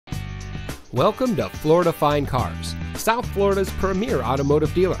Welcome to Florida Fine Cars, South Florida's premier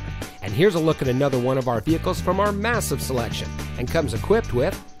automotive dealer. And here's a look at another one of our vehicles from our massive selection, and comes equipped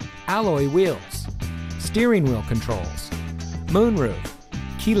with alloy wheels, steering wheel controls, moonroof,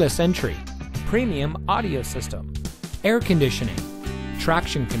 keyless entry, premium audio system, air conditioning,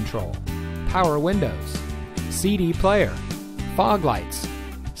 traction control, power windows, CD player, fog lights,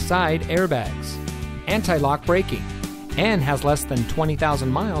 side airbags, anti-lock braking, and has less than 20,000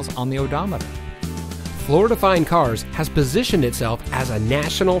 miles on the odometer. Florida Fine Cars has positioned itself as a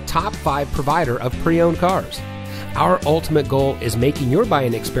national top 5 provider of pre-owned cars. Our ultimate goal is making your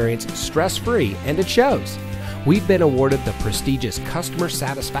buying experience stress-free, and it shows. We've been awarded the prestigious Customer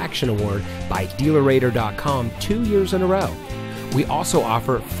Satisfaction Award by DealerRater.com 2 years in a row. We also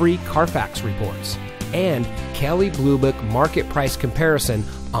offer free Carfax reports and Kelley Blue Book market price comparison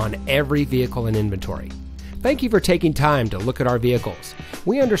on every vehicle in inventory. Thank you for taking time to look at our vehicles.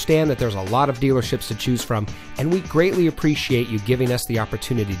 We understand that there's a lot of dealerships to choose from, and we greatly appreciate you giving us the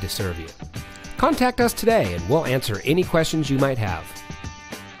opportunity to serve you. Contact us today and we'll answer any questions you might have.